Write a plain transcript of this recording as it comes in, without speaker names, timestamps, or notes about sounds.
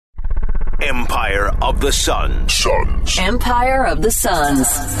Empire of the Suns. Empire of the Suns.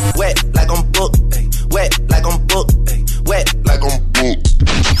 Wet like I'm booked. Wet like I'm booked. Wet like I'm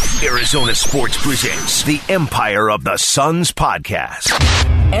booked. Arizona Sports presents the Empire of the Suns podcast.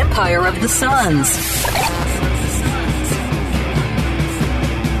 Empire of the Suns.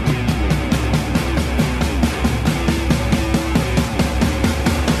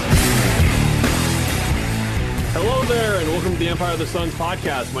 Hello there, and welcome to the Empire of the Suns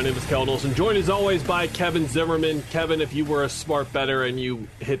podcast. My name is Kel Olson, joined as always by Kevin Zimmerman. Kevin, if you were a smart bettor and you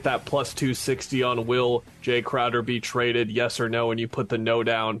hit that plus 260 on will Jay Crowder be traded, yes or no, and you put the no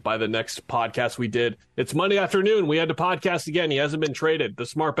down by the next podcast we did. It's Monday afternoon. We had to podcast again. He hasn't been traded. The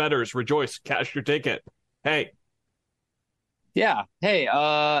smart bettors, rejoice. Cash your ticket. Hey. Yeah. Hey,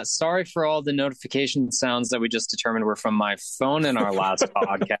 sorry for all the notification sounds that we just determined were from my phone in our last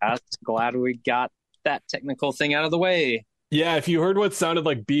podcast. Glad we got that technical thing out of the way. Yeah, if you heard what sounded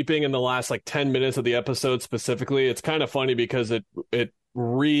like beeping in the last 10 minutes of the episode specifically, it's kind of funny because it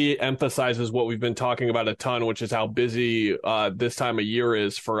re-emphasizes what we've been talking about a ton, which is how busy this time of year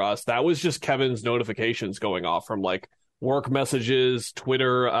is for us. That was just Kevin's notifications going off from work messages,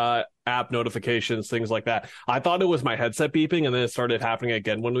 Twitter app notifications, things like that. I thought it was my headset beeping, and then it started happening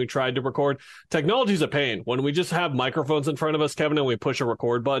again when we tried to record. Technology's a pain. When we just have microphones in front of us, Kevin, and we push a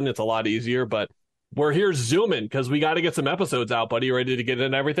record button, it's a lot easier, but we're here zooming because we got to get some episodes out, buddy. You ready to get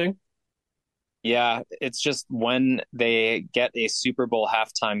in everything? Yeah, it's just when they get a Super Bowl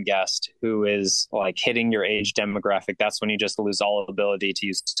halftime guest who is hitting your age demographic, that's when you just lose all ability to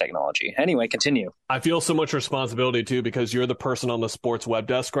use technology. Anyway, continue. I feel so much responsibility too because you're the person on the sports web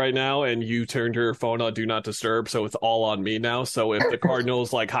desk right now and you turned your phone on Do Not Disturb, so it's all on me now. So if the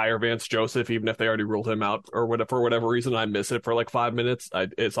Cardinals hire Vance Joseph, even if they already ruled him out or whatever, for whatever reason, I miss it for 5 minutes,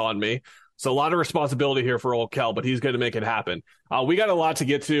 it's on me. So a lot of responsibility here for old Kel, but he's going to make it happen. We got a lot to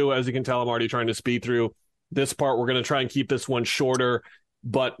get to. As you can tell, I'm already trying to speed through this part. We're going to try and keep this one shorter,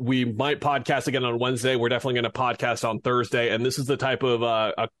 but we might podcast again on Wednesday. We're definitely going to podcast on Thursday. And this is the type of,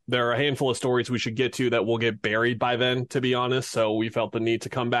 there are a handful of stories we should get to that will get buried by then, to be honest. So we felt the need to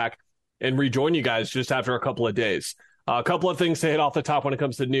come back and rejoin you guys just after a couple of days. A couple of things to hit off the top when it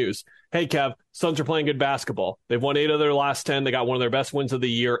comes to news. Hey, Kev, Suns are playing good basketball. They've won 8 of their last 10. They got one of their best wins of the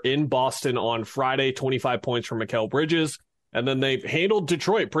year in Boston on Friday, 25 points from Mikal Bridges. And then they've handled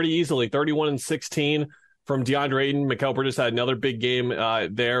Detroit pretty easily, 31-16 from DeAndre Ayton. Mikal Bridges had another big game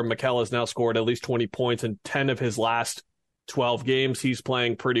there. Mikal has now scored at least 20 points in 10 of his last 12 games. He's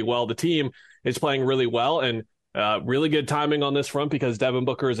playing pretty well. The team is playing really well, and really good timing on this front because Devin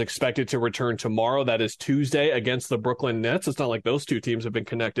Booker is expected to return tomorrow. That is Tuesday against the Brooklyn Nets. It's not like those two teams have been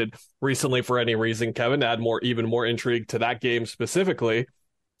connected recently for any reason, Kevin, to add even more intrigue to that game specifically.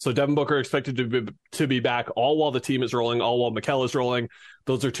 So Devin Booker expected to be back all while the team is rolling, all while Mikal is rolling.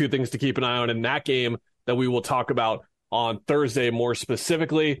 Those are two things to keep an eye on in that game that we will talk about on Thursday more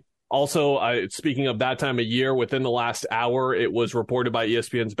specifically. Also, speaking of that time of year, within the last hour, it was reported by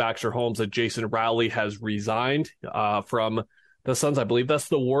ESPN's Baxter Holmes that Jason Rowley has resigned from the Suns. I believe that's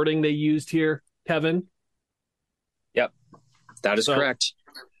the wording they used here, Kevin. Yep, that is correct.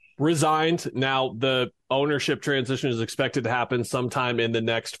 Resigned. Now, the ownership transition is expected to happen sometime in the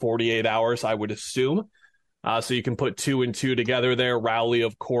next 48 hours, I would assume. So you can put 2 and 2 together there. Rowley,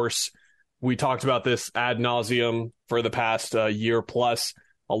 of course, we talked about this ad nauseum for the past year plus.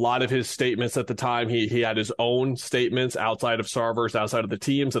 A lot of his statements at the time, he had his own statements outside of Sarver's, outside of the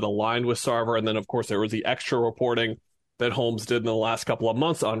teams that aligned with Sarver. And then, of course, there was the extra reporting that Holmes did in the last couple of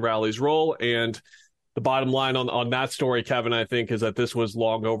months on Rowley's role. And the bottom line on that story, Kevin, I think, is that this was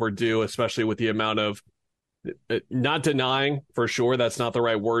long overdue, especially with the amount of not denying for sure. That's not the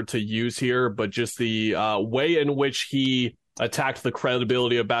right word to use here, but just the way in which he attacked the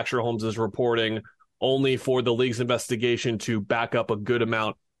credibility of Baxter Holmes's reporting only for the league's investigation to back up a good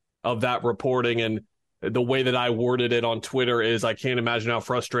amount of that reporting. And the way that I worded it on Twitter is I can't imagine how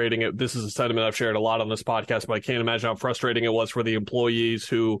frustrating it. This is a sentiment I've shared a lot on this podcast, but I can't imagine how frustrating it was for the employees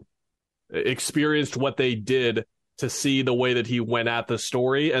who experienced what they did to see the way that he went at the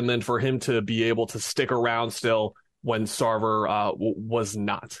story. And then for him to be able to stick around still when Sarver was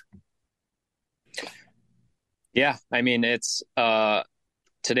not. Yeah. I mean, it's,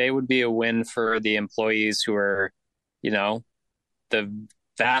 today would be a win for the employees who are, the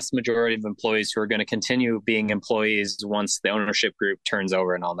vast majority of employees who are going to continue being employees once the ownership group turns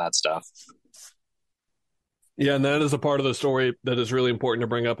over and all that stuff. Yeah, and that is a part of the story that is really important to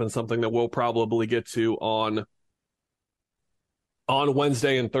bring up and something that we'll probably get to on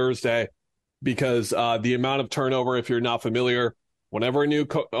Wednesday and Thursday because the amount of turnover, if you're not familiar, whenever a new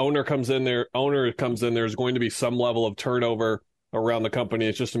owner comes in, there's going to be some level of turnover around the company.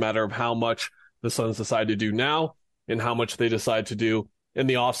 It's just a matter of how much the Suns decide to do now and how much they decide to do in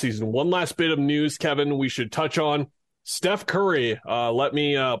the offseason. One last bit of news, Kevin, we should touch on. Steph Curry, let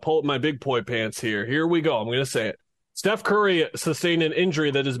me pull up my big boy pants here. Here we go. I'm going to say it. Steph Curry sustained an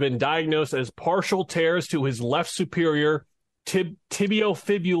injury that has been diagnosed as partial tears to his left superior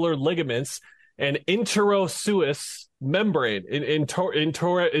tibiofibular ligaments and interosseous membrane,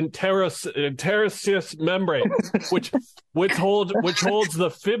 interosseous membrane, which holds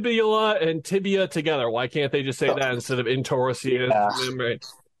the fibula and tibia together. Why can't they just say that instead of interosseous membrane?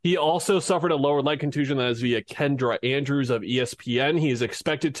 He also suffered a lower leg contusion that is via Kendra Andrews of ESPN. He is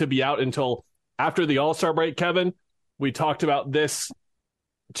expected to be out until after the All-Star break, Kevin. We talked about this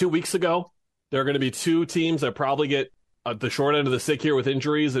 2 weeks ago. There are going to be two teams that probably get the short end of the stick here with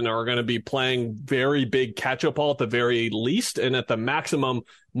injuries and are going to be playing very big catch-up ball at the very least, and at the maximum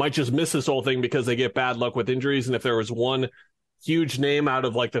might just miss this whole thing because they get bad luck with injuries. And if there was one huge name out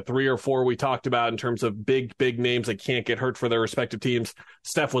of like the 3 or 4 we talked about in terms of big names that can't get hurt for their respective teams,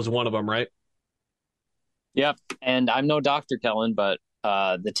 Steph was one of them, right? Yep. And I'm no doctor, Kellen, but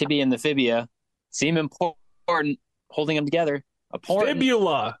the tibia and the fibia seem important, holding them together.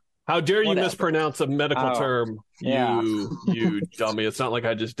 Fibula. How dare you mispronounce a medical term, yeah. you dummy. It's not like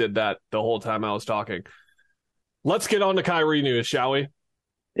I just did that the whole time I was talking. Let's get on to Kyrie news, shall we?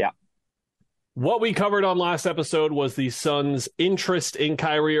 Yeah. What we covered on last episode was the Suns' interest in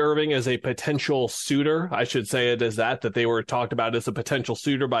Kyrie Irving as a potential suitor. I should say it as that they were talked about as a potential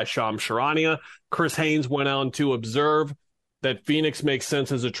suitor by Shams Charania. Chris Haynes went on to observe that Phoenix makes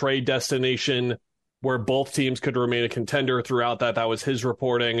sense as a trade destination where both teams could remain a contender throughout that. That was his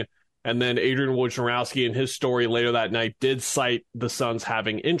reporting. And then Adrian Wojnarowski in his story later that night did cite the Suns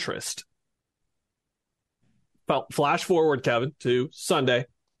having interest. But flash forward, Kevin, to Sunday.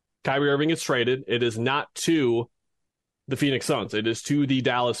 Kyrie Irving is traded. It is not to the Phoenix Suns. It is to the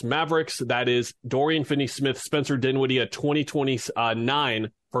Dallas Mavericks. That is Dorian Finney-Smith, Spencer Dinwiddie, a 2029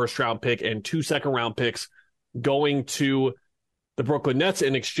 first-round pick and 2 second-round picks going to the Brooklyn Nets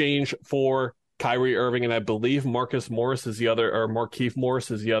in exchange for Kyrie Irving, and I believe Markieff Morris is the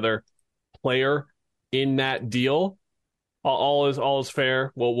other player in that deal. All is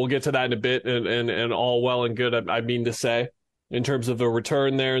fair. Well, we'll get to that in a bit, and all well and good, I mean to say, in terms of the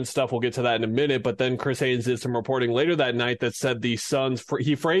return there and stuff. We'll get to that in a minute, but then Chris Haynes did some reporting later that night that said the Suns,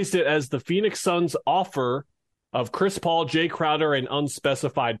 he phrased it as the Phoenix Suns offer of Chris Paul, Jay Crowder, and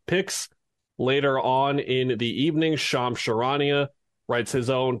unspecified picks. Later on in the evening, Shams Charania writes his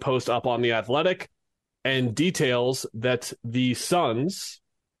own post up on The Athletic and details that the Suns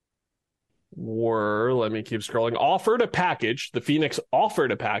were, let me keep scrolling, offered a package. The Phoenix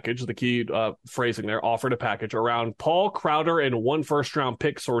offered a package, the key phrasing there, offered a package around Paul, Crowder, and 1 first-round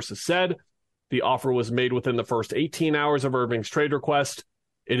pick, sources said. The offer was made within the first 18 hours of Irving's trade request.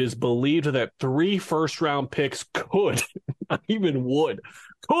 It is believed that 3 first-round picks could, not even would,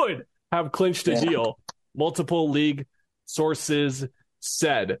 could have clinched a deal. Multiple league sources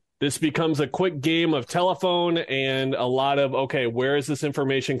said. This becomes a quick game of telephone and a lot of, okay, where is this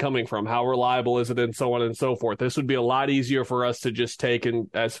information coming from? How reliable is it? And so on and so forth. This would be a lot easier for us to just take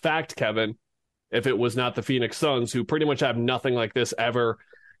as fact, Kevin, if it was not the Phoenix Suns, who pretty much have nothing like this ever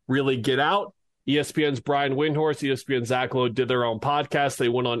really get out. ESPN's Brian Windhorst, ESPN Zach Lowe did their own podcast. They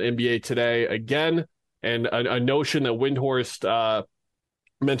went on NBA Today again. And a notion that Windhorst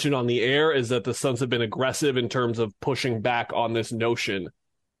mentioned on the air is that the Suns have been aggressive in terms of pushing back on this notion.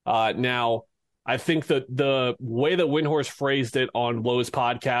 Now, I think that the way that Windhorst phrased it on Lowe's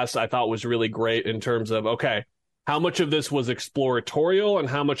podcast, I thought was really great in terms of, okay, how much of this was exploratorial and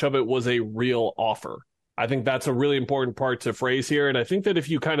how much of it was a real offer? I think that's a really important part to phrase here. And I think that if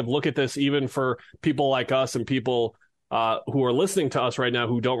you kind of look at this, even for people like us and people who are listening to us right now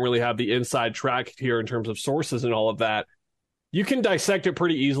who don't really have the inside track here in terms of sources and all of that, you can dissect it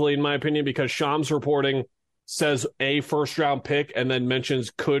pretty easily, in my opinion, because Shams reporting says a first-round pick and then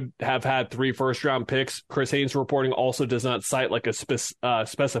mentions could have had 3 first-round picks. Chris Haynes reporting also does not cite like a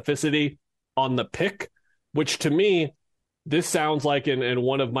specificity on the pick, which to me, this sounds like, and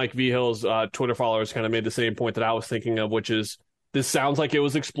one of Mike Vihill's Twitter followers kind of made the same point that I was thinking of, which is this sounds like it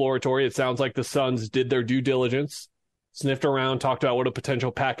was exploratory. It sounds like the Suns did their due diligence, sniffed around, talked about what a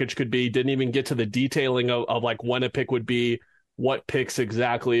potential package could be, didn't even get to the detailing of like when a pick would be, what picks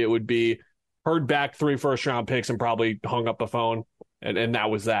exactly it would be, heard back 3 first-round picks and probably hung up the phone, and that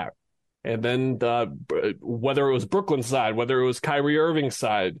was that. And then whether it was Brooklyn's side, whether it was Kyrie Irving's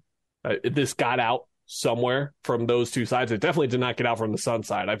side, this got out somewhere from those two sides. It definitely did not get out from the Suns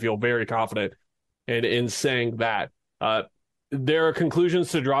side. I feel very confident in saying that. there are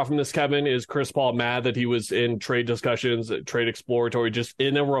conclusions to draw from this, Kevin. Is Chris Paul mad that he was in trade discussions, trade exploratory, just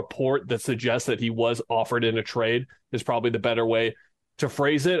in a report that suggests that he was offered in a trade is probably the better way to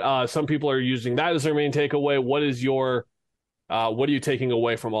phrase it. Some people are using that as their main takeaway. What are you taking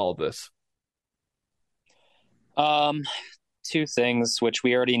away from all of this? Two things, which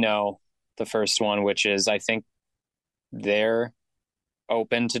we already know. The first one, which is I think they're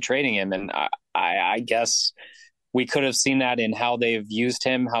open to trading him. And I guess we could have seen that in how they've used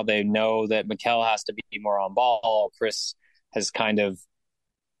him, how they know that Mikal has to be more on ball. Chris has kind of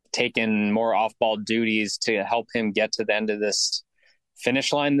taken more off-ball duties to help him get to the end of this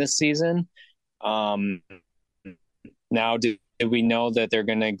finish line this season. Now, do we know that they're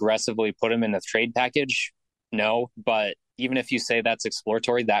going to aggressively put him in a trade package? No, but even if you say that's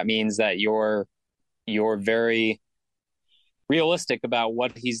exploratory, that means that you're very realistic about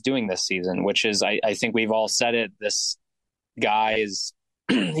what he's doing this season, which is, I think we've all said it. This guy is,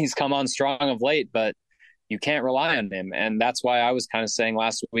 he's come on strong of late, but you can't rely on him. And that's why I was kind of saying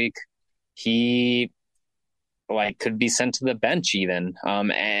last week, he could be sent to the bench even.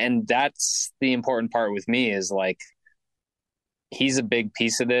 And that's the important part with me is he's a big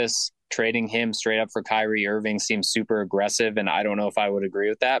piece of this. Trading him straight up for Kyrie Irving seems super aggressive, and I don't know if I would agree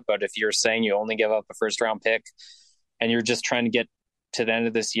with that. But if you're saying you only give up a first-round pick and you're just trying to get to the end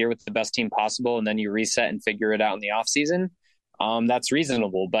of this year with the best team possible, and then you reset and figure it out in the offseason, that's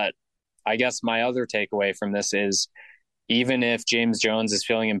reasonable. But I guess my other takeaway from this is even if James Jones is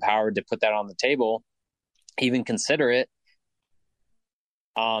feeling empowered to put that on the table, even consider it.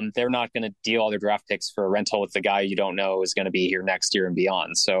 They're not going to deal all their draft picks for a rental with the guy you don't know is going to be here next year and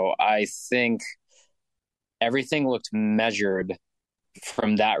beyond. So I think everything looked measured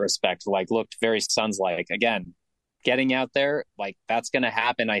from that respect, looked very Suns-like. Again, getting out there, that's going to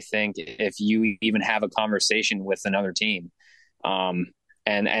happen, I think, if you even have a conversation with another team.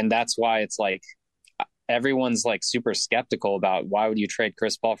 And that's why it's everyone's super skeptical about why would you trade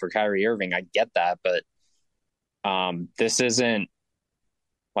Chris Paul for Kyrie Irving? I get that, but this isn't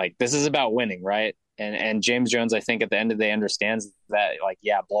this is about winning, right? And James Jones, I think at the end of the day understands that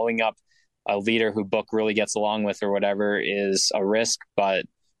blowing up a leader who Book really gets along with or whatever is a risk. But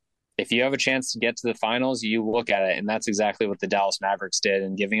if you have a chance to get to the finals, you look at it. And that's exactly what the Dallas Mavericks did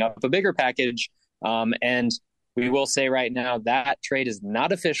in giving up a bigger package. And we will say right now that trade is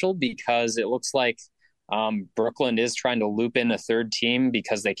not official because it looks like Brooklyn is trying to loop in a third team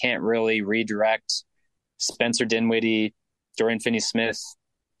because they can't really redirect Spencer Dinwiddie, Dorian Finney-Smith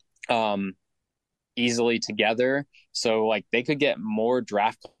easily together. So they could get more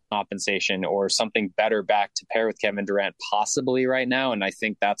draft compensation or something better back to pair with Kevin Durant possibly right now. And I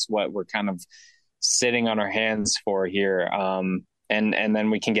think that's what we're kind of sitting on our hands for here. And then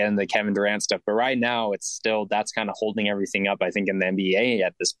we can get into the Kevin Durant stuff. But right now it's still, that's kind of holding everything up, I think, in the NBA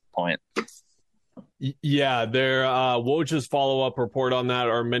at this point. Yeah, there. Woj's follow-up report on that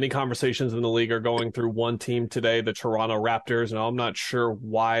are many conversations in the league are going through one team today, the Toronto Raptors, and I'm not sure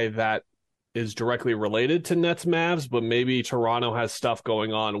why that is directly related to Nets Mavs, but maybe Toronto has stuff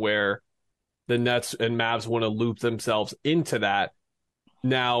going on where the Nets and Mavs want to loop themselves into that.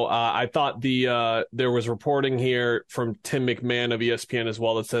 Now, I thought there was reporting here from Tim McMahon of ESPN as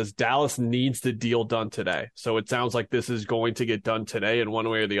well that says Dallas needs the deal done today. So it sounds like this is going to get done today in one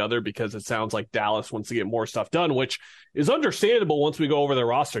way or the other because it sounds like Dallas wants to get more stuff done, which is understandable once we go over their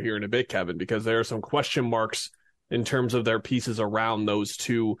roster here in a bit, Kevin, because there are some question marks in terms of their pieces around those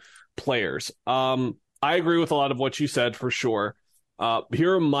two players. I agree with a lot of what you said for sure.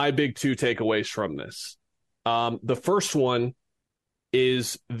 Here are my big two takeaways from this. The first one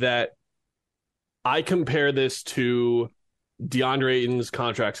is that I compare this to DeAndre Ayton's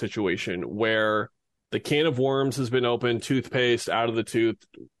contract situation where the can of worms has been opened, toothpaste out of the tooth,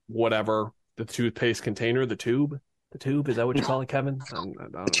 whatever, the toothpaste container, the tube, is that what you call it, Kevin? I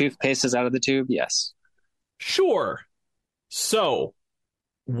don't know. Toothpaste is out of the tube, yes. Sure. So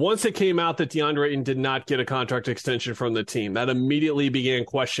once it came out that DeAndre Ayton did not get a contract extension from the team, that immediately began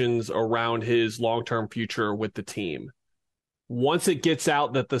questions around his long-term future with the team. Once it gets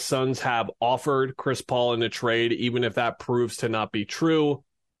out that the Suns have offered Chris Paul in a trade, even if that proves to not be true,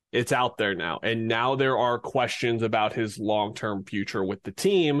 it's out there now. And now there are questions about his long-term future with the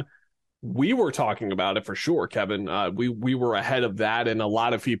team. We were talking about it for sure, Kevin. We were ahead of that, and a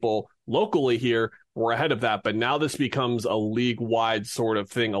lot of people locally here were ahead of that. But now this becomes a league-wide sort of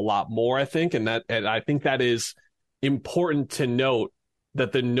thing a lot more, I think. And I think that is important to note,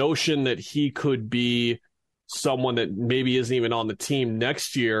 that the notion that he could be someone that maybe isn't even on the team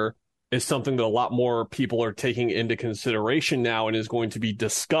next year is something that a lot more people are taking into consideration now and is going to be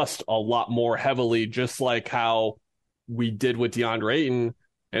discussed a lot more heavily, just like how we did with DeAndre Ayton.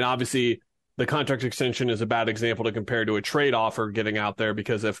 And obviously the contract extension is a bad example to compare to a trade offer getting out there,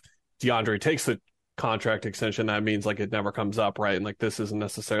 because if DeAndre takes the contract extension, that means like it never comes up, right? And like this isn't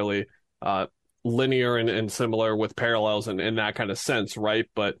necessarily linear and similar with parallels and in that kind of sense, right?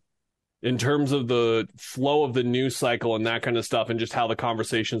 But in terms of the flow of the news cycle and that kind of stuff and just how the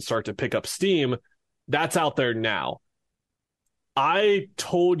conversations start to pick up steam, that's out there now. I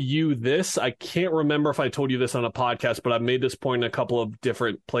told you this. I can't remember if I told you this on a podcast, but I've made this point in a couple of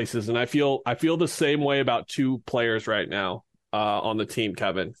different places, and I feel the same way about two players right now on the team,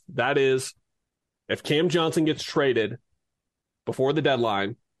 Kevin. That is, if Cam Johnson gets traded before the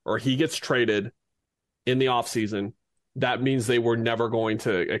deadline, or he gets traded in the offseason, that means they were never going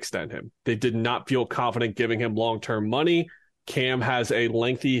to extend him. They did not feel confident giving him long-term money. Cam has a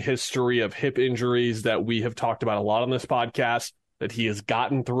lengthy history of hip injuries that we have talked about a lot on this podcast, that he has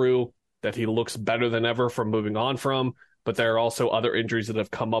gotten through, that he looks better than ever from moving on from. But there are also other injuries that have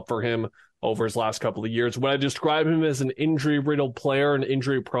come up for him over his last couple of years. Would I describe him as an injury-riddled player, an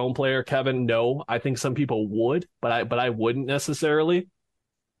injury-prone player, Kevin? No. I think some people would, but I wouldn't necessarily.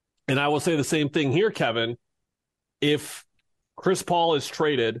 And I will say the same thing here, Kevin. If Chris Paul is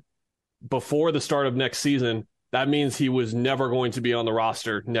traded before the start of next season, that means he was never going to be on the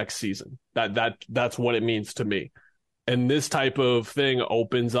roster next season. That's what it means to me. And this type of thing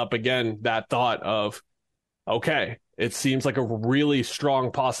opens up again that thought of, okay, it seems like a really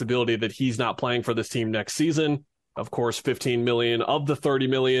strong possibility that he's not playing for this team next season. Of course, 15 million of the 30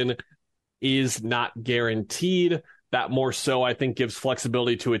 million is not guaranteed. That more so, I think, gives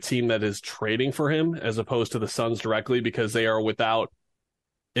flexibility to a team that is trading for him as opposed to the Suns directly, because they are without.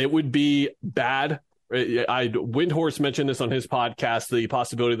 It would be bad. Windhorse mentioned this on his podcast, the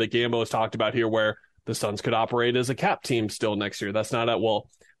possibility that Gambo has talked about here, where the Suns could operate as a cap team still next year. That's not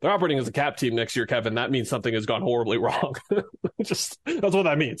they're operating as a cap team next year, Kevin. That means something has gone horribly wrong. That's what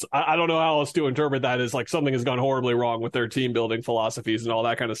that means. I don't know how else to interpret that, as like something has gone horribly wrong with their team building philosophies and all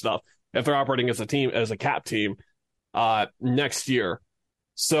that kind of stuff, if they're operating as a team, as a cap team next year.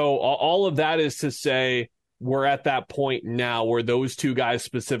 So all of that is to say, we're at that point now where those two guys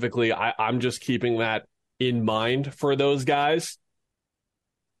specifically, I'm just keeping that in mind for those guys.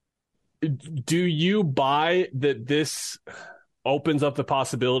 Do you buy that this opens up the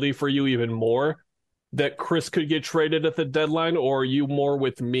possibility for you even more that Chris could get traded at the deadline, or are you more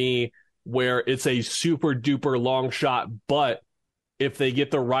with me where it's a super duper long shot, but if they get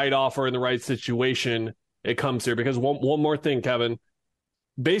the right offer in the right situation, it comes here? Because one more thing, Kevin,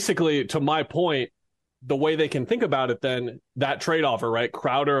 basically to my point, the way they can think about it then, that trade offer, right?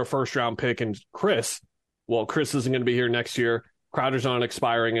 Crowder, a first round pick, and Chris isn't going to be here next year. Crowder's not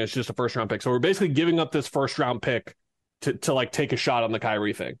expiring. It's just a first round pick. So we're basically giving up this first round pick to like take a shot on the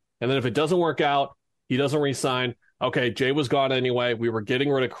Kyrie thing. And then if it doesn't work out, he doesn't re-sign. Okay, Jay was gone anyway. We were getting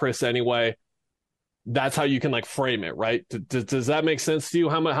rid of Chris anyway. That's how you can like frame it, right? Does that make sense to you?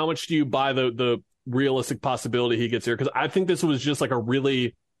 How much do you buy the realistic possibility he gets here? Because I think this was just like a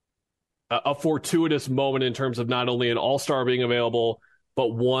really a fortuitous moment in terms of not only an all-star being available, but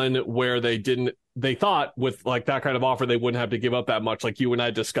one where they thought with like that kind of offer, they wouldn't have to give up that much, like you and I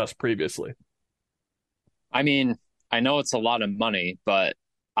discussed previously. I mean, I know it's a lot of money, but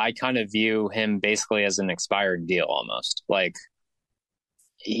I kind of view him basically as an expired deal almost. Like,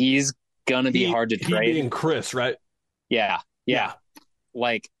 he's going to be hard to trade. He being Chris, right? Yeah.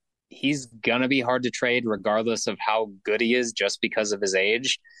 Like, he's going to be hard to trade regardless of how good he is, just because of his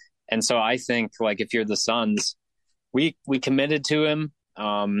age. And so I think, like, if you're the Suns, we committed to him.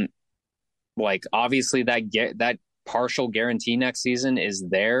 Like, obviously that partial guarantee next season is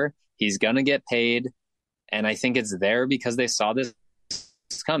there. He's going to get paid. And I think it's there because they saw this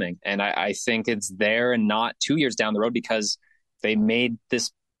coming. And I think it's there and not 2 years down the road because they made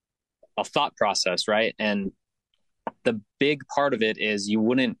this a thought process, right? And the big part of it is you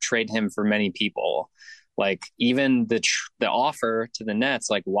wouldn't trade him for many people. Like, even the offer to the Nets,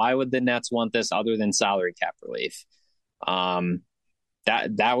 like, why would the Nets want this other than salary cap relief?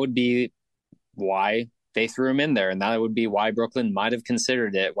 That would be why they threw him in there. And that would be why Brooklyn might have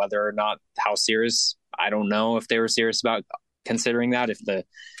considered it, whether or not how serious. I don't know if they were serious about considering that. If the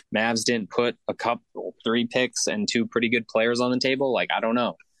Mavs didn't put a couple, 3 picks and 2 pretty good players on the table, like, I don't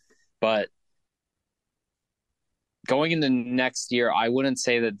know. But going into next year, I wouldn't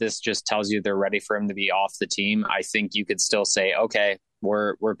say that this just tells you they're ready for him to be off the team. I think you could still say, okay,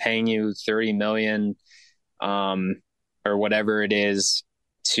 we're paying you $30 million or whatever it is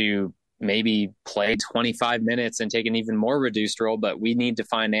to maybe play 25 minutes and take an even more reduced role, but we need to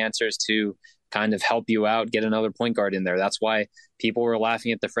find answers to kind of help you out, get another point guard in there. That's why people were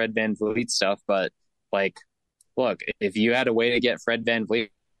laughing at the Fred VanVleet stuff, but like, look, if you had a way to get Fred VanVleet,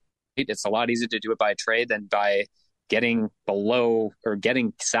 it's a lot easier to do it by trade than by getting below or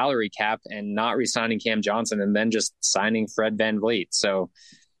getting salary cap and not re-signing Cam Johnson and then just signing Fred VanVleet. So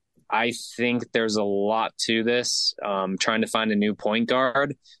I think there's a lot to this, trying to find a new point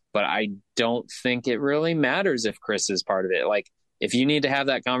guard, but I don't think it really matters if Chris is part of it. Like, if you need to have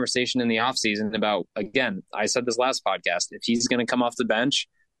that conversation in the offseason about, again, I said this last podcast, if he's going to come off the bench,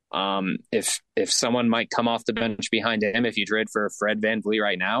 if someone might come off the bench behind him, if you trade for Fred VanVleet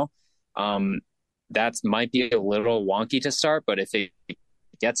right now, that might be a little wonky to start, but if it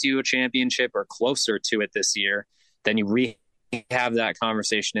gets you a championship or closer to it this year, then you have that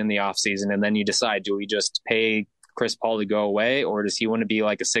conversation in the offseason, and then you decide, do we just pay Chris Paul to go away, or does he want to be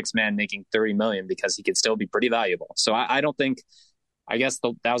like a six-man making $30 million because he could still be pretty valuable? So I don't think, I guess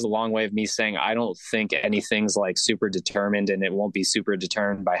that was a long way of me saying I don't think anything's like super determined, and it won't be super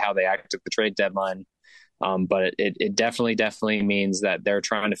determined by how they act at the trade deadline. But it definitely means that they're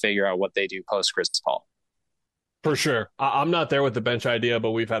trying to figure out what they do post Chris Paul. For sure. I'm not there with the bench idea, but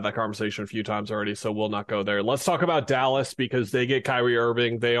we've had that conversation a few times already, so we'll not go there. Let's talk about Dallas, because they get Kyrie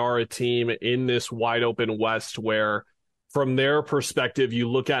Irving. They are a team in this wide open West where, from their perspective, you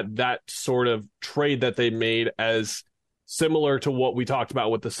look at that sort of trade that they made as similar to what we talked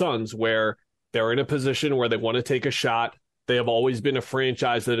about with the Suns, where they're in a position where they want to take a shot. They have always been a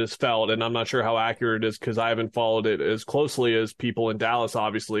franchise that has felt, and I'm not sure how accurate it is because I haven't followed it as closely as people in Dallas,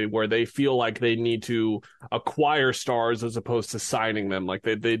 obviously, where they feel like they need to acquire stars as opposed to signing them. Like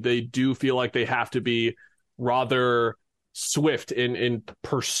they do feel like they have to be rather swift in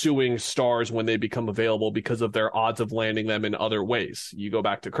pursuing stars when they become available because of their odds of landing them in other ways. You go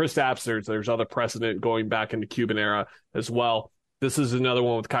back to Kristaps, there's other precedent going back in the Cuban era as well. This is another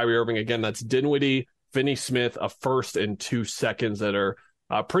one with Kyrie Irving. Again, that's Dinwiddie, Finney Smith, a first and 2 seconds that are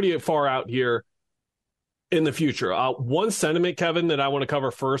pretty far out here in the future. One sentiment, Kevin, that I want to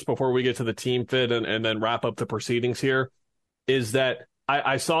cover first before we get to the team fit and then wrap up the proceedings here is that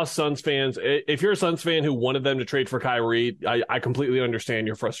I saw Suns fans. If you're a Suns fan who wanted them to trade for Kyrie, I completely understand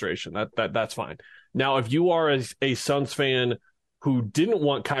your frustration. That's fine. Now, if you are a Suns fan who didn't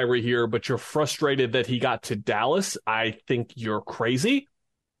want Kyrie here, but you're frustrated that he got to Dallas, I think you're crazy.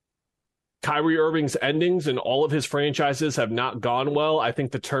 Kyrie Irving's endings in all of his franchises have not gone well. I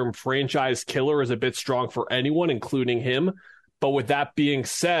think the term franchise killer is a bit strong for anyone, including him. But with that being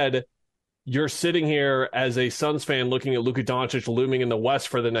said, you're sitting here as a Suns fan looking at Luka Doncic looming in the West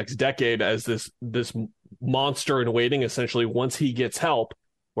for the next decade as this monster in waiting. Essentially, once he gets help,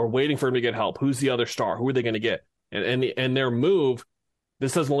 we're waiting for him to get help. Who's the other star? Who are they going to get? And their move,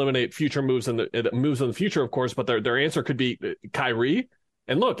 this doesn't eliminate future moves in the future, of course, but their answer could be Kyrie.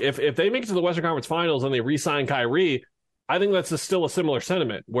 And look, if they make it to the Western Conference Finals and they re-sign Kyrie, I think that's still a similar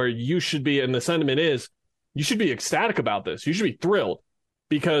sentiment where you should be, and the sentiment is, you should be ecstatic about this. You should be thrilled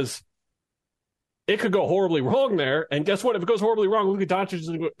because it could go horribly wrong there. And guess what? If it goes horribly wrong, Luka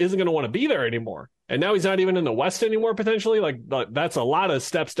Doncic isn't going to want to be there anymore. And now he's not even in the West anymore, potentially. Like, that's a lot of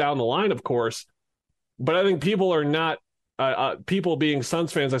steps down the line, of course. But I think people are not, people being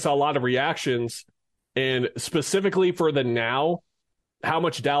Suns fans, I saw a lot of reactions, and specifically for the now, how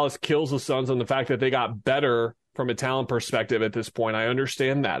much Dallas kills the Suns and the fact that they got better from a talent perspective at this point. I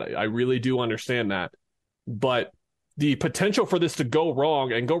understand that. I really do understand that. But the potential for this to go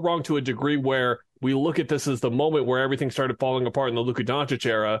wrong, and go wrong to a degree where we look at this as the moment where everything started falling apart in the Luka Doncic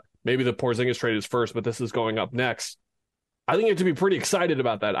era. Maybe the Porzingis trade is first, but this is going up next. I think you have to be pretty excited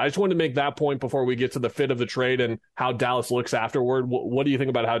about that. I just wanted to make that point before we get to the fit of the trade and how Dallas looks afterward. What do you think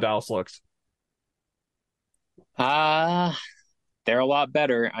about how Dallas looks? They're a lot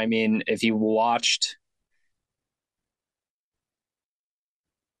better. I mean, if you watched,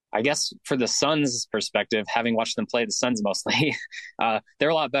 I guess for the Suns' perspective, having watched them play the Suns mostly, they're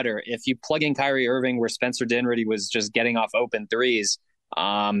a lot better. If you plug in Kyrie Irving where Spencer Dinwiddie was just getting off open threes,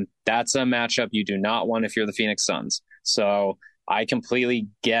 that's a matchup you do not want if you're the Phoenix Suns. So I completely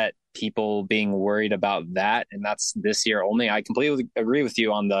get people being worried about that, and that's this year only. I completely agree with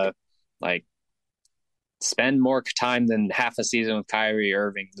you on the, like, spend more time than half a season with Kyrie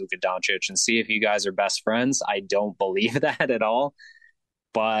Irving, Luka Doncic, and see if you guys are best friends. I don't believe that at all.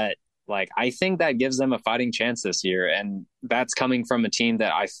 But like, I think that gives them a fighting chance this year. And that's coming from a team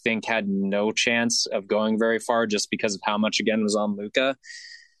that I think had no chance of going very far just because of how much, again, was on Luka.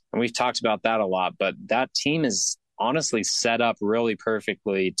 And we've talked about that a lot, but that team is honestly set up really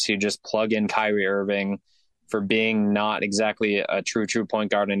perfectly to just plug in Kyrie Irving for being not exactly a true point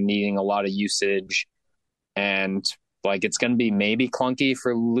guard and needing a lot of usage. And like, it's going to be maybe clunky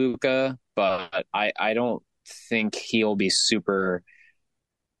for Luka, but I don't think he'll be super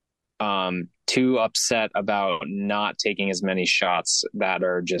too upset about not taking as many shots that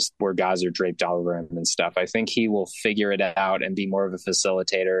are just where guys are draped all over him and stuff. I think he will figure it out and be more of a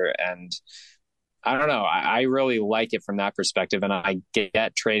facilitator. And I don't know. I really like it from that perspective. And I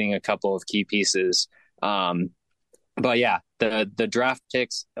get trading a couple of key pieces. But yeah, the draft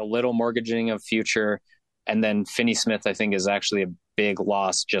picks, a little mortgaging of future. And then Finney Smith, I think, is actually a big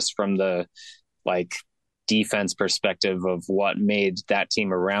loss just from the defense perspective of what made that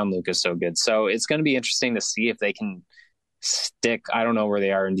team around Luka so good. So it's going to be interesting to see if they can stick. I don't know where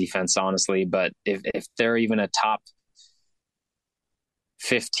they are in defense, honestly, but if they're even a top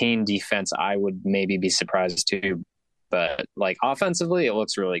 15 defense, I would maybe be surprised too. But offensively, it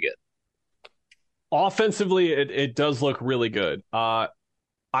looks really good. Offensively, it does look really good.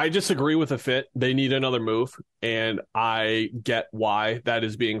 I disagree with the fit. They need another move, and I get why that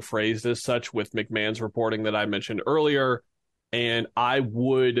is being phrased as such with McMahon's reporting that I mentioned earlier. And I'm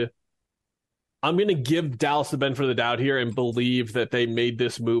going to give Dallas the benefit of the doubt here and believe that they made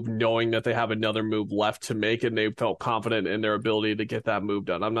this move knowing that they have another move left to make, and they felt confident in their ability to get that move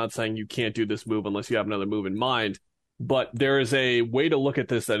done. I'm not saying you can't do this move unless you have another move in mind, but there is a way to look at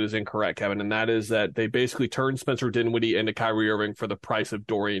this that is incorrect, Kevin, and that is that they basically turned Spencer Dinwiddie into Kyrie Irving for the price of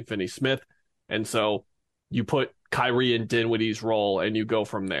Dorian Finney-Smith. And so you put Kyrie in Dinwiddie's role and you go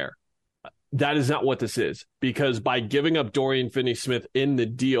from there. That is not what this is, because by giving up Dorian Finney-Smith in the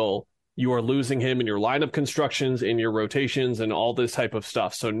deal, you are losing him in your lineup constructions, in your rotations, and all this type of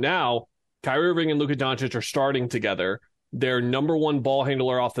stuff. So now Kyrie Irving and Luka Doncic are starting together. Their number one ball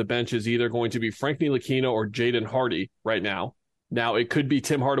handler off the bench is either going to be Frank Ntilikina or Jaden Hardy right now. Now, it could be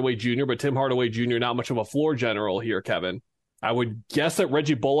Tim Hardaway Jr., but Tim Hardaway Jr., not much of a floor general here, Kevin. I would guess that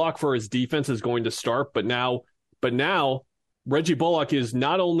Reggie Bullock for his defense is going to start, but now Reggie Bullock is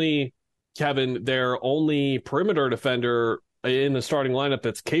not only, Kevin, their only perimeter defender in the starting lineup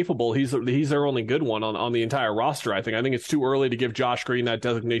that's capable. He's their only good one on the entire roster, I think. I think it's too early to give Josh Green that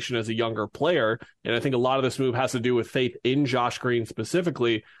designation as a younger player, and I think a lot of this move has to do with faith in Josh Green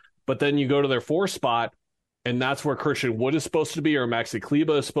specifically. But then you go to their 4 spot, and that's where Christian Wood is supposed to be, or Maxi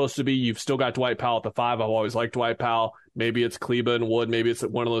Kleber is supposed to be. You've still got Dwight Powell at the 5. I've always liked Dwight Powell. Maybe it's Kleber and Wood. Maybe it's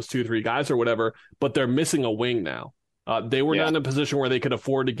one of those 2-3 guys or whatever, but they're missing a wing now. They were not in a position where they could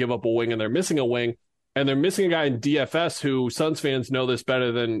afford to give up a wing, and they're missing a wing. And they're missing a guy in DFS who Suns fans know this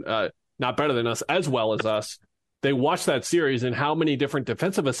better than, not better than us, as well as us. They watched that series and how many different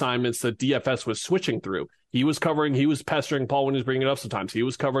defensive assignments that DFS was switching through. He was pestering Paul when he was bringing it up sometimes. He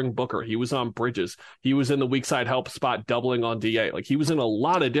was covering Booker. He was on Bridges. He was in the weak side help spot, doubling on DA. He was in a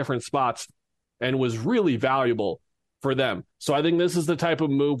lot of different spots and was really valuable for them. So I think this is the type of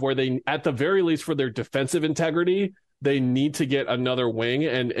move where they, at the very least for their defensive integrity, they need to get another wing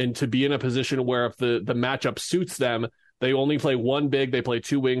and to be in a position where if the matchup suits them, they only play one big, they play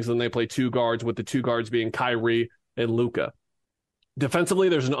 2 wings, and they play 2 guards, with the 2 guards being Kyrie and Luka. Defensively,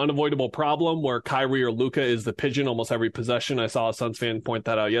 there's an unavoidable problem where Kyrie or Luka is the pigeon almost every possession. I saw a Suns fan point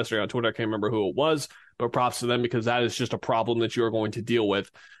that out yesterday on Twitter. I can't remember who it was, but props to them because that is just a problem that you're going to deal with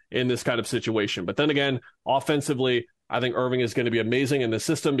in this kind of situation. But then again, offensively, I think Irving is going to be amazing in the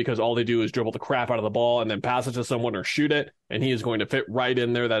system because all they do is dribble the crap out of the ball and then pass it to someone or shoot it, and he is going to fit right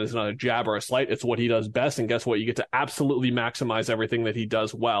in there. That is not a jab or a slight. It's what he does best, and guess what? You get to absolutely maximize everything that he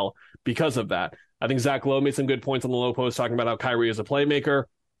does well because of that. I think Zach Lowe made some good points on the low post talking about how Kyrie is a playmaker.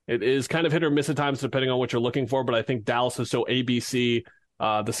 It is kind of hit or miss at times depending on what you're looking for, but I think Dallas is so ABC,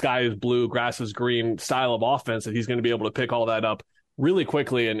 the sky is blue, grass is green style of offense that he's going to be able to pick all that up really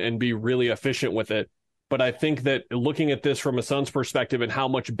quickly and be really efficient with it. But I think that looking at this from a Suns perspective and how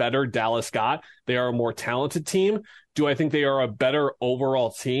much better Dallas got, they are a more talented team. Do I think they are a better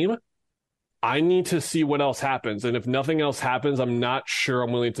overall team? I need to see what else happens. And if nothing else happens, I'm not sure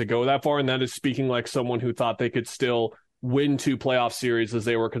I'm willing to go that far. And that is speaking like someone who thought they could still win 2 playoff series as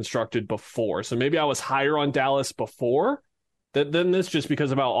they were constructed before. So maybe I was higher on Dallas before than this just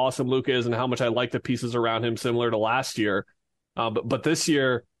because of how awesome Luka is and how much I like the pieces around him, similar to last year. But this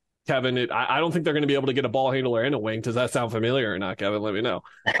year, Kevin, I don't think they're going to be able to get a ball handler and a wing. Does that sound familiar or not, Kevin? Let me know.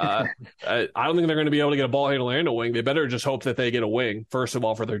 I don't think they're going to be able to get a ball handler and a wing. They better just hope that they get a wing, first of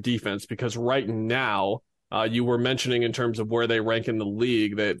all, for their defense, because right now, you were mentioning in terms of where they rank in the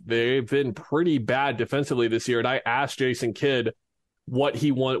league that they've been pretty bad defensively this year. And I asked Jason Kidd what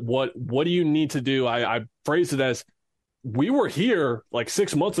do you need to do? I phrased it as, we were here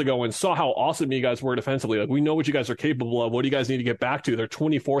 6 months ago and saw how awesome you guys were defensively. We know what you guys are capable of. What do you guys need to get back to? They're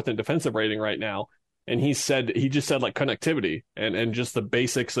 24th in defensive rating right now. And he just said connectivity and just the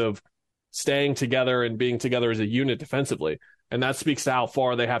basics of staying together and being together as a unit defensively. And that speaks to how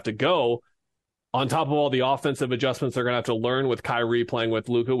far they have to go. On top of all the offensive adjustments they're going to have to learn with Kyrie playing with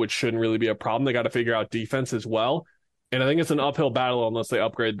Luka, which shouldn't really be a problem. They got to figure out defense as well. And I think it's an uphill battle unless they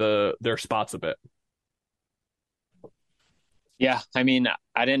upgrade their spots a bit. Yeah, I mean,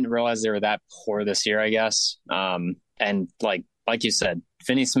 I didn't realize they were that poor this year, I guess. And like you said,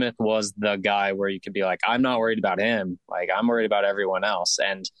 Finney Smith was the guy where you could be like, I'm not worried about him. Like, I'm worried about everyone else.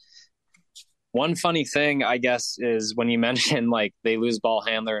 And one funny thing, I guess, is when you mentioned like they lose ball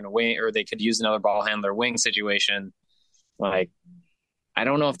handler in a wing, or they could use another ball handler wing situation. Like, I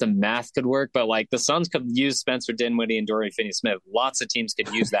don't know if the math could work, but like the Suns could use Spencer Dinwiddie and Dorian Finney-Smith. Lots of teams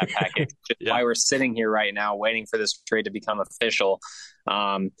could use that package. Yeah. Why we're sitting here right now waiting for this trade to become official.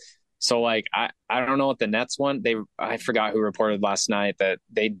 So like I don't know what the Nets want. I forgot who reported last night that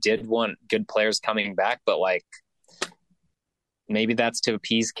they did want good players coming back, but like maybe that's to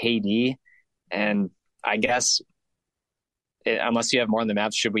appease KD. And I guess unless you have more on the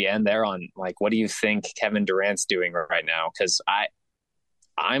Mavs, should we end there on like what do you think Kevin Durant's doing right now? Because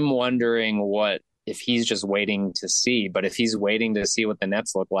I'm wondering what if he's just waiting to see. But if he's waiting to see what the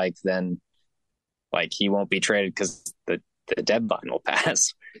Nets look like, then like he won't be traded because the deadline will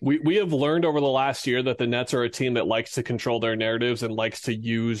pass. We have learned over the last year that the Nets are a team that likes to control their narratives and likes to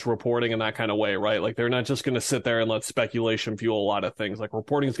use reporting in that kind of way, right? Like they're not just going to sit there and let speculation fuel a lot of things. Like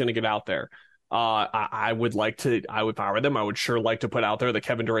reporting is going to get out there. I would if I were them, I would sure like to put out there that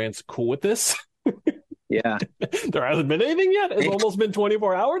Kevin Durant's cool with this. Yeah. There hasn't been anything yet. It's almost been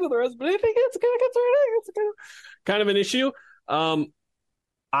 24 hours and there hasn't been anything. It's kind of an issue. I'll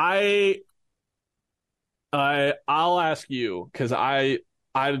ask you because I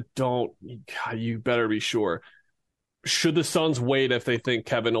don't. God, you better be sure. Should the Suns wait if they think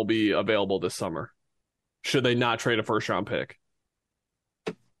Kevin will be available this summer? Should they not trade a first-round pick?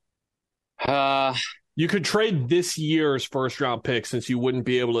 You could trade this year's first-round pick since you wouldn't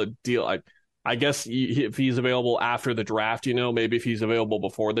be able to deal. I guess if he's available after the draft, maybe if he's available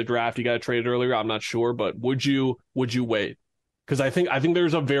before the draft, you got to trade it earlier. I'm not sure, but would you wait? Because I think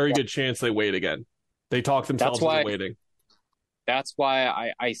there's a very good chance they wait again. They talk themselves into waiting. That's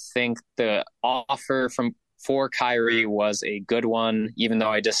why I think the offer for Kyrie was a good one, even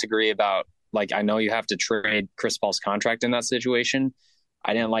though I disagree about, like, I know you have to trade Chris Paul's contract in that situation.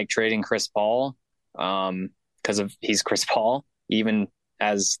 I didn't like trading Chris Paul because he's Chris Paul, even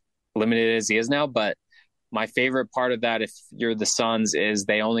as limited as he is now. But my favorite part of that, if you're the Suns, is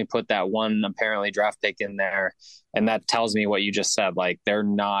they only put that one apparently draft pick in there. And that tells me what you just said. Like, they're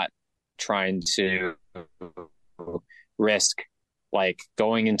not trying to risk like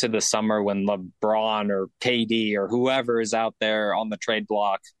going into the summer when LeBron or KD or whoever is out there on the trade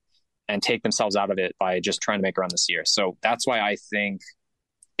block and take themselves out of it by just trying to make a run this year. So that's why I think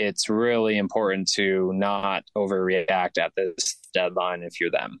it's really important to not overreact at this deadline if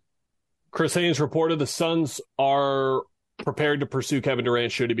you're them. Chris Haynes reported the Suns are prepared to pursue Kevin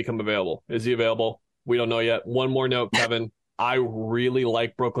Durant should he become available. Is he available? We don't know yet. One more note, Kevin. I really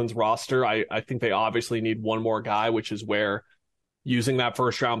like Brooklyn's roster. I think they obviously need one more guy, which is where using that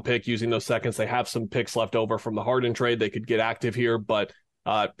first round pick, using those seconds, they have some picks left over from the Harden trade. They could get active here, but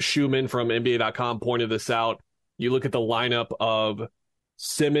Schumann from NBA.com pointed this out. You look at the lineup of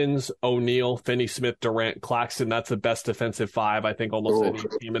Simmons, O'Neal, Finney-Smith, Durant, Claxton. That's the best defensive five I think almost any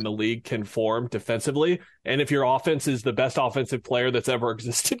team in the league can form defensively. And if your offense is the best offensive player that's ever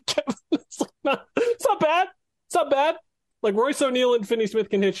existed, Kevin, it's not bad. It's not bad. Like Royce O'Neal and Finney-Smith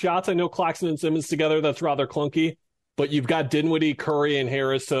can hit shots. I know Claxton and Simmons together, that's rather clunky. But you've got Dinwiddie, Curry, and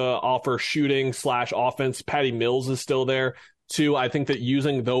Harris to offer shooting / offense. Patty Mills is still there, too. I think that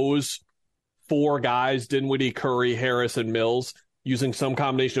using those four guys, Dinwiddie, Curry, Harris, and Mills, using some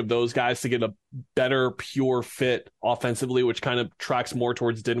combination of those guys to get a better pure fit offensively, which kind of tracks more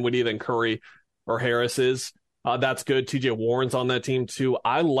towards Dinwiddie than Curry or Harris is. That's good. TJ Warren's on that team, too.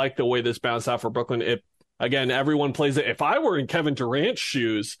 I like the way this bounced out for Brooklyn. Again, everyone plays it. If I were in Kevin Durant's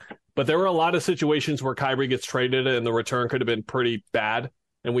shoes, but there were a lot of situations where Kyrie gets traded and the return could have been pretty bad.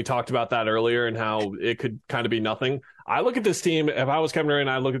 And we talked about that earlier and how it could kind of be nothing. I look at this team. If I was Kevin Durant,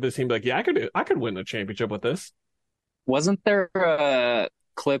 I look at this team like, yeah, I could win a championship with this. Wasn't there a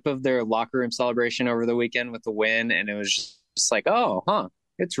clip of their locker room celebration over the weekend with the win? And it was just like,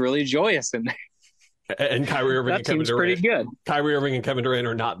 it's really joyous in there. And Kyrie Irving and Kevin Durant. Pretty good. Kyrie Irving and Kevin Durant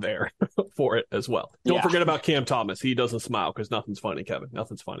are not there for it as well. Don't forget about Cam Thomas. He doesn't smile because nothing's funny, Kevin.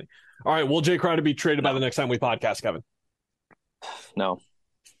 Nothing's funny. All right. Will Jay Crowder be traded by the next time we podcast, Kevin? No.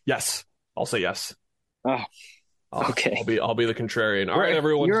 Yes. I'll say yes. Oh, okay. I'll be the contrarian. All right,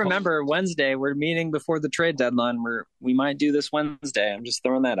 everyone. You remember Wednesday, we're meeting before the trade deadline. We might do this Wednesday. I'm just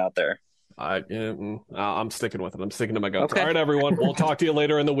throwing that out there. I'm sticking with it. I'm sticking to my guns. Okay. All right, everyone. We'll talk to you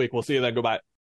later in the week. We'll see you then. Goodbye.